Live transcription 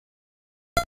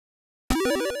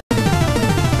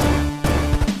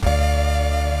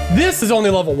This is Only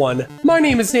Level 1. My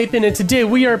name is Nathan, and today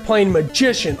we are playing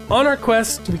Magician on our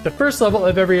quest to beat the first level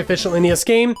of every official NES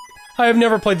game. I have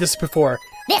never played this before.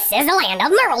 This is the land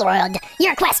of Merle World.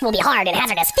 Your quest will be hard and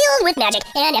hazardous, filled with magic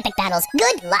and epic battles.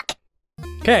 Good luck.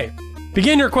 Okay,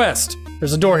 begin your quest.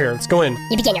 There's a door here, let's go in.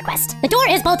 You begin your quest. The door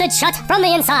is bolted shut from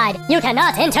the inside. You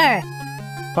cannot enter.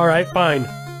 Alright, fine.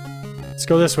 Let's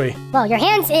go this way. Well, your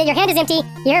hand is empty.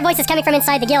 You hear voices coming from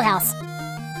inside the guild house.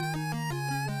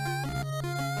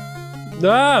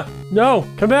 Ah! No!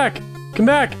 Come back! Come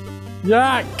back!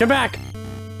 Ah! Come back!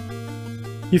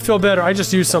 You feel better. I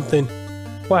just used something.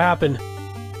 What happened?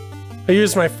 I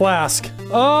used my flask.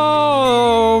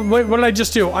 Oh! Wait, what did I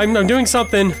just do? I'm doing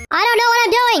something. I don't know what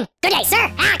I'm doing! Good day, sir!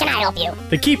 How can I help you?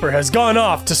 The keeper has gone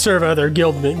off to serve other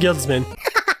guildsmen.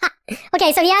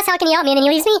 Okay, so he asks how can you help me and then he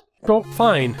leaves me? Oh,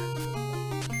 fine.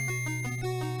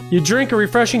 You drink a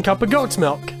refreshing cup of goat's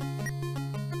milk.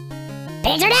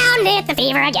 Pigs are down with the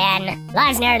fever again.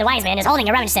 Leisner, the wise man, is holding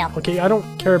a rummage sale. Okay, I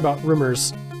don't care about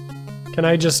rumors. Can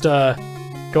I just,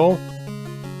 go?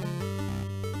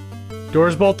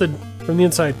 Door's bolted from the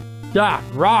inside. Ah,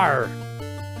 rawr!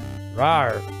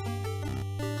 Rawr.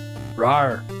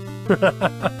 Rawr.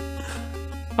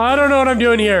 I don't know what I'm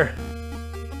doing here.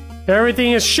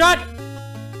 Everything is shut!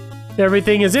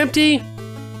 Everything is empty!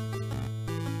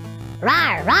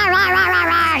 Rawr, rawr, rawr, rawr, rawr,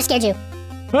 rawr, scared you.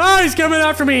 Ah, he's coming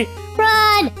after me!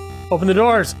 Run! Open the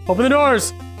doors! Open the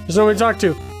doors! There's nobody to talk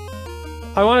to.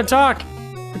 I want to talk!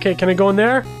 Okay, can I go in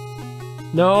there?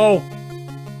 No.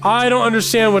 I don't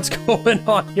understand what's going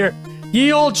on here.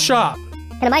 Ye old shop.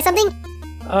 Can I buy something?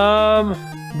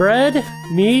 Bread?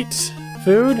 Meat?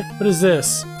 Food? What is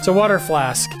this? It's a water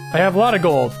flask. I have a lot of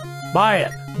gold. Buy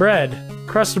it. Bread.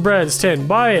 Crust of bread is 10.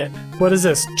 Buy it. What is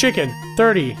this? Chicken.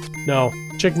 30. No.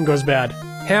 Chicken goes bad.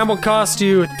 Ham will cost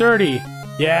you 30.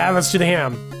 Yeah, let's do the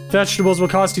ham. Vegetables will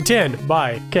cost you 10.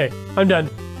 Buy. Okay, I'm done.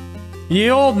 Ye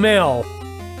old mail.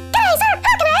 Hey, sir, how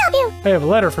can I help you? I have a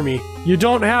letter for me. You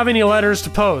don't have any letters to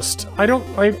post.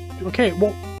 Okay,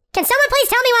 well. Can someone please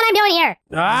tell me what I'm doing here?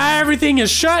 Everything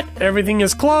is shut. Everything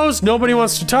is closed. Nobody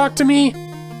wants to talk to me.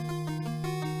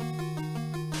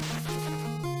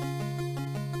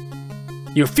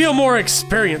 You feel more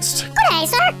experienced. Good day,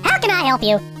 sir. How can I help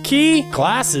you? Key,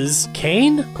 glasses,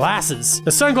 cane, glasses.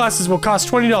 The sunglasses will cost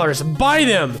 $20. Buy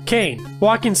them. Cane.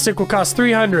 Walking stick will cost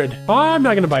 $300. Oh, I'm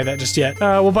not gonna buy that just yet.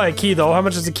 We'll buy a key though. How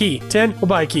much is a key? 10? We'll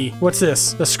buy a key. What's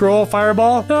this? A scroll,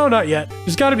 fireball? No, not yet.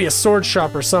 There's gotta be a sword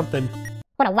shop or something.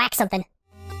 Wanna whack something?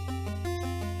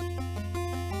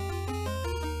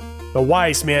 The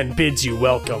wise man bids you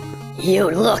welcome.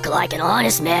 You look like an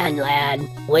honest man, lad.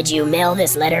 Would you mail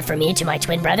this letter for me to my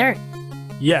twin brother?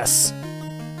 Yes.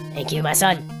 Thank you, my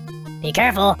son. Be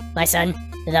careful, my son.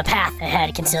 The path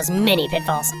ahead conceals many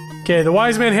pitfalls. Okay, the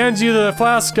wise man hands you the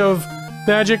flask of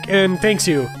magic and thanks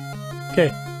you.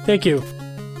 Okay, thank you.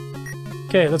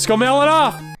 Okay, let's go mail it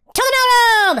off. To the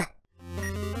mail room!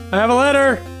 I have a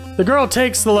letter. The girl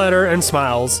takes the letter and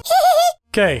smiles.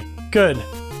 Okay, good.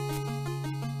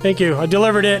 Thank you, I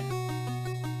delivered it.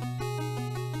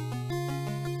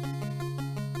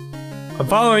 I'm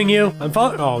following you.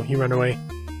 Oh, you ran away.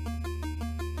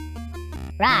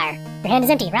 Rawr. Your hand is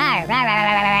empty. Rawr, rawr, rawr,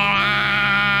 rawr, rawr,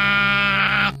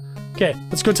 rawr. Okay,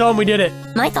 let's go tell him we did it.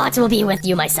 My thoughts will be with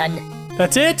you, my son.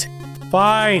 That's it?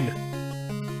 Fine.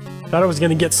 Thought I was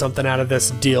gonna get something out of this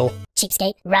deal.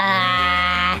 Cheapskate.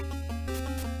 Rawr.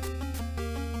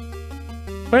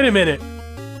 Wait a minute.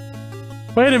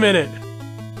 Wait a minute.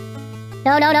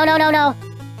 No, no, no, no, no, no.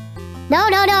 No,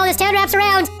 no, no, this town wraps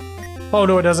around. Oh,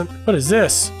 no, it doesn't. What is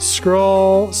this?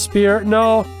 Scroll, spear.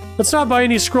 No, let's not buy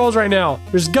any scrolls right now.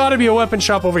 There's gotta be a weapon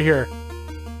shop over here.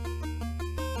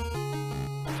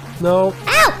 No.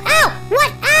 Ow! Ow!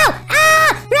 What? Ow!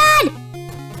 Ah! Run!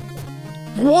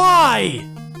 Why?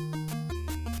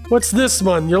 What's this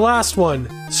one? Your last one.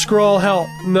 Scroll help.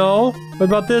 No. What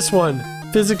about this one?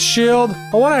 Physics shield.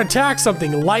 I want to attack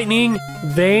something. Lightning,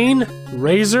 vein,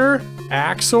 razor,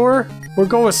 axor. We'll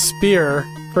go with spear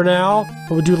for now.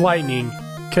 We'll do lightning.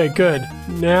 Okay, good.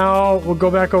 Now we'll go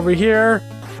back over here.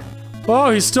 Oh,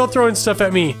 he's still throwing stuff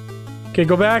at me. Okay,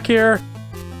 go back here.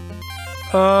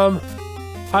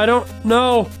 I don't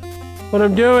know what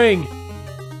I'm doing.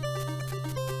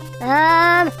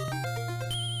 I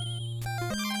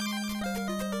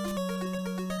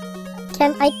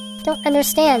don't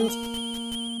understand.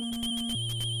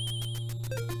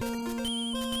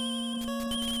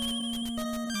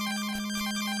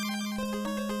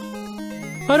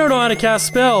 I don't know how to cast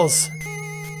spells.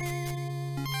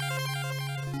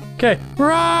 Okay. Roar!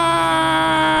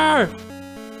 I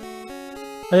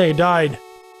think I died.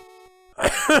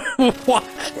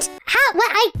 What? How?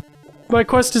 What? My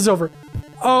quest is over.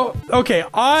 Oh, okay.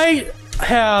 I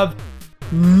have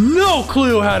no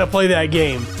clue how to play that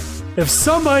game. If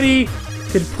somebody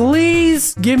could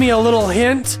please give me a little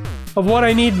hint of what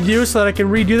I need to do so that I can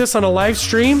redo this on a live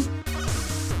stream.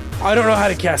 I don't know how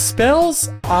to cast spells.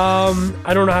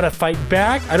 I don't know how to fight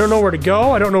back. I don't know where to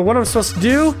go. I don't know what I'm supposed to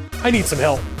do. I need some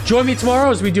help. Join me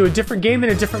tomorrow as we do a different game in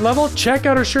a different level. Check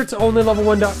out our shirts at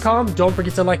OnlyLevelOne.com. Don't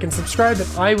forget to like and subscribe,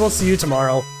 and I will see you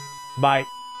tomorrow. Bye.